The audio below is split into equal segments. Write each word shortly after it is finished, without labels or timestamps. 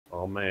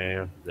Oh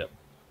man, that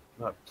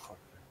not.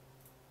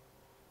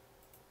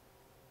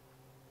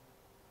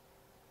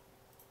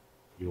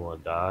 You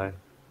want to die?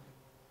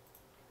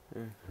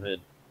 Yeah. I'm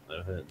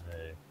hitting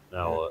hay.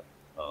 Now what?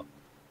 Oh.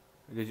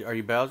 Are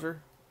you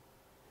Bowser?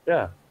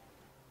 Yeah.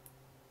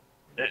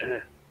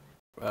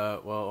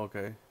 Well,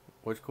 okay.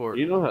 Which court?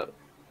 You know how?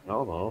 I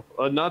don't know.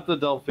 Not the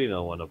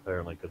Delfino one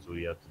apparently, because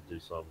we have to do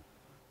some.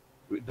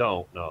 We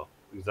don't no,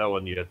 because that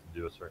one you have to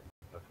do a certain.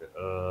 Okay.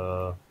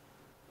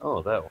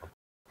 Oh, that one.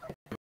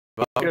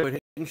 Bob, quit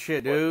hitting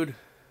shit, dude.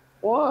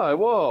 Why?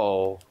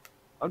 Whoa!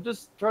 I'm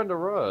just trying to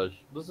rush.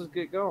 Let's just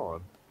get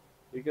going.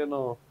 You getting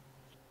all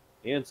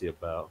antsy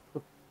about?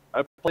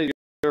 I played.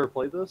 You ever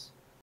played this?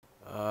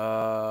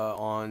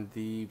 On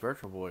the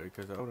Virtual Boy,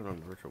 because I own it on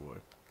the Virtual Boy.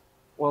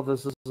 Well,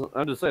 this is.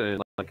 I'm just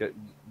saying, like,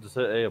 just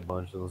hit A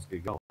bunch and let's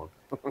get going.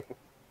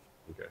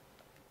 Okay.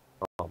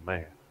 Oh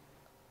man.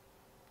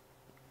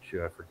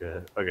 Shoot, I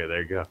forget. Okay,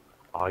 there you go.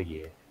 Oh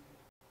yeah.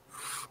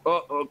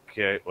 Oh,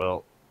 okay.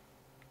 Well.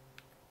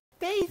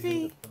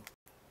 Daisy.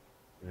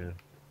 Yeah.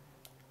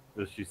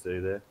 Does she say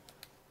that?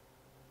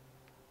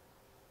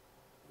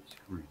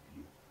 Screw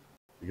you.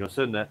 You're gonna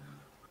send that.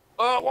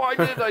 Oh, why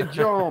did I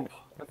jump?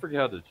 I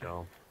forgot how to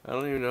jump. I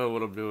don't even know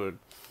what I'm doing.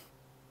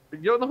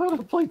 You don't know how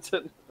to play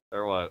tennis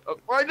or what? Oh,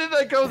 why did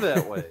I go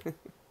that way?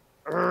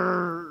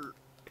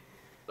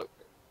 Okay.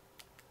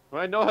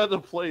 I know how to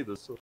play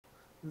this.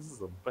 This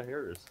is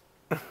embarrassing.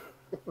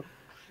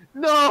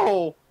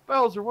 No,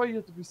 Bowser, why you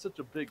have to be such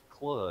a big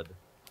clud?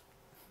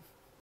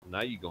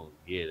 Now you gonna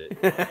get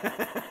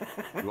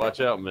it.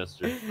 Watch out,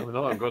 Mister. I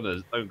know I'm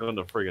gonna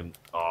friggin'.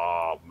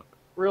 Oh,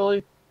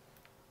 really?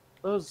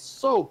 That was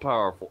so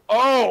powerful.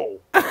 Oh!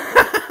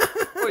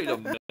 Wait a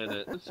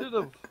minute. I should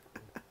have.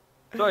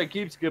 Sorry,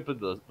 keep skipping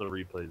the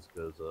replays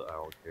because I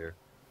don't care.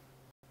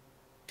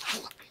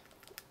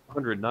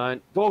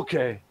 109.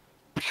 Okay.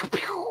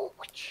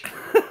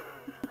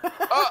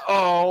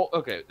 Uh-oh.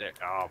 Okay, there.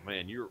 Oh,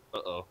 man, you're...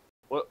 Uh-oh.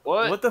 What?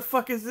 What the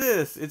fuck is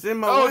this? It's in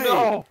my way.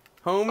 No!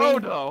 Homie. Oh,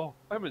 no.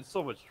 I'm in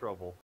so much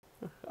trouble.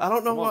 I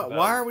don't know Come on,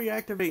 why are we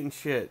activating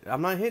shit?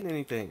 I'm not hitting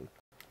anything.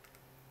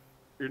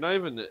 You're not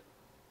even...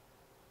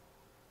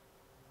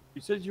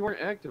 You said you weren't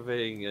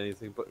activating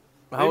anything, but...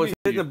 I was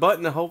hitting the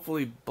button to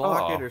hopefully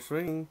block it or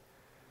swing.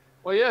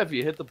 Well, yeah, if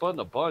you hit the button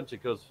a bunch,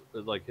 it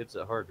like, hits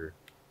it harder.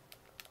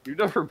 You've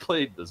never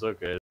played this.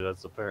 Okay,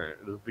 that's apparent.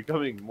 It's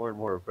becoming more and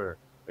more apparent.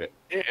 Okay.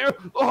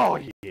 Oh,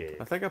 yeah.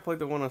 I think I played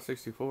the one on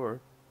 64.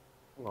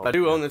 Oh, I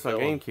do own this on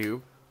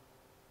GameCube.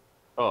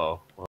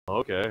 Oh, well,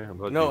 okay.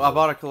 No, I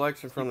bought a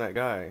collection from that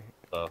guy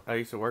I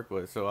used to work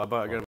with, so I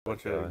got a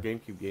bunch of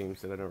GameCube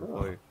games that I never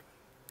played.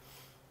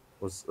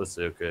 Let's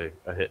see. Okay,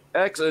 I hit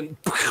X and.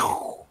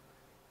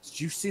 Did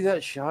you see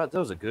that shot? That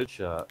was a good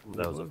shot.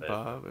 That was a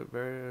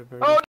bad.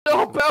 Oh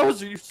no,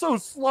 Bowser! You're so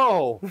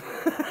slow.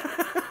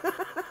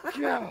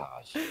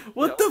 Gosh.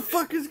 What the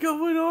fuck is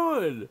going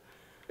on?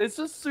 It's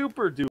a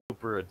super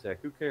duper attack.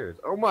 Who cares?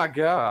 Oh my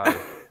god.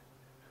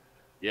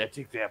 Yeah,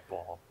 take that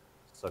ball.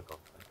 Suck on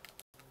that.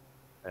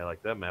 I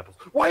like that map.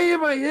 Why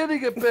am I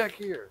hitting it back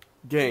here?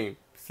 Game,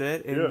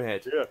 set, and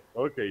match. Yeah.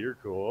 Okay, you're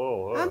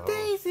cool. I'm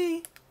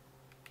Daisy.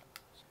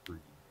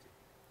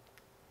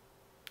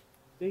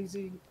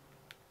 Daisy.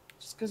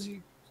 Just because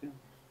you.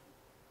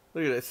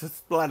 Look at this.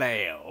 It's blood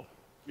ale.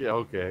 Yeah,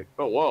 okay.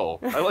 Oh, whoa.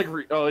 I like.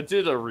 Oh, it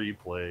did a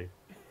replay.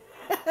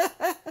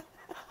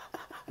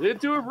 Did it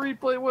do a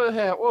replay? What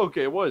happened?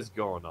 Okay, what is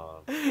going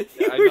on?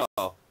 Yeah, I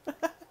know.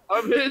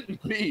 I'm hitting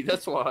B,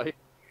 that's why.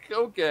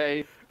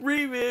 Okay.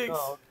 Remix.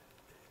 Oh.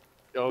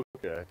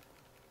 Okay.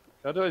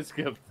 How do I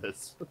skip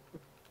this?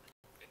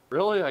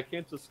 Really? I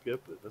can't just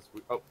skip it? That's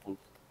weird. Oh,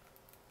 oops.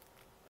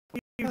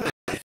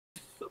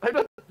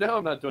 Now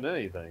I'm not doing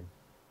anything.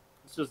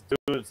 It's just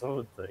doing its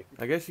own thing.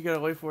 I guess you gotta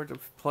wait for it to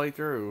play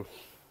through.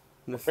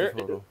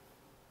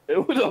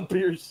 It would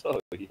appear so,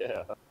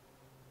 yeah.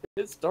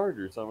 Hit start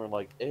or somewhere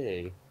like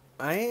A.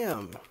 I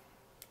am.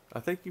 I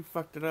think you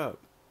fucked it up.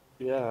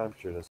 Yeah, I'm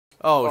sure that's...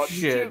 Oh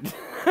shit.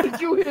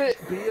 Did you hit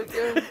B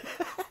again?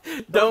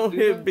 Don't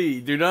hit B.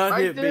 Do not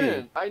hit B. I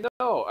didn't. I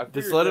know.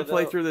 Just let it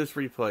play through this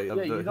replay of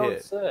the you don't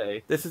hit.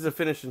 Say. This is a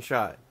finishing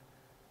shot.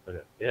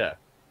 Okay. Yeah.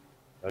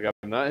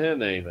 I'm not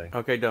hitting anything.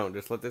 Okay, don't.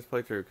 Just let this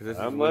play through because this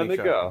is I'm letting it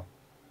go.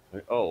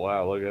 Oh,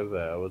 wow. Look at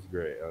that. That was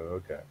great.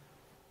 Oh, okay.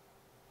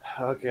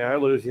 Okay, I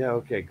lose. Yeah,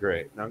 okay,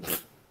 great. Now...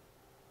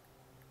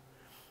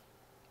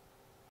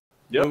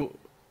 Yep.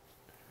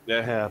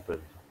 That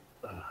happened.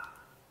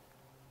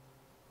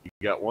 You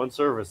got one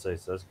service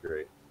ace. That's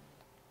great.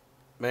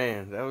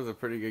 Man, that was a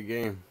pretty good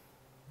game.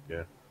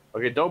 Yeah.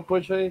 Okay, don't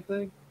push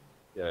anything.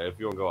 Yeah, if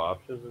you want to go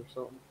options or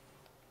something.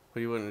 What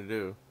do you want to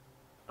do?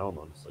 I don't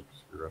know. Just like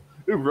screw up.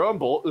 Ooh,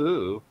 Rumble.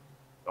 Ooh.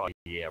 Oh,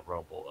 yeah,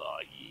 Rumble. Oh,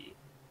 yeah.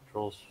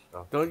 Trolls.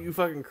 Oh. Don't you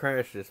fucking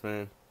crash this,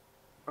 man.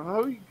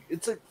 Oh,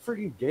 it's a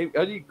freaking game.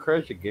 How do you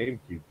crash a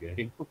GameCube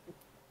game?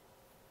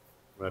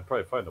 I'd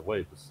probably find a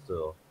way, but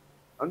still.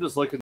 I'm just looking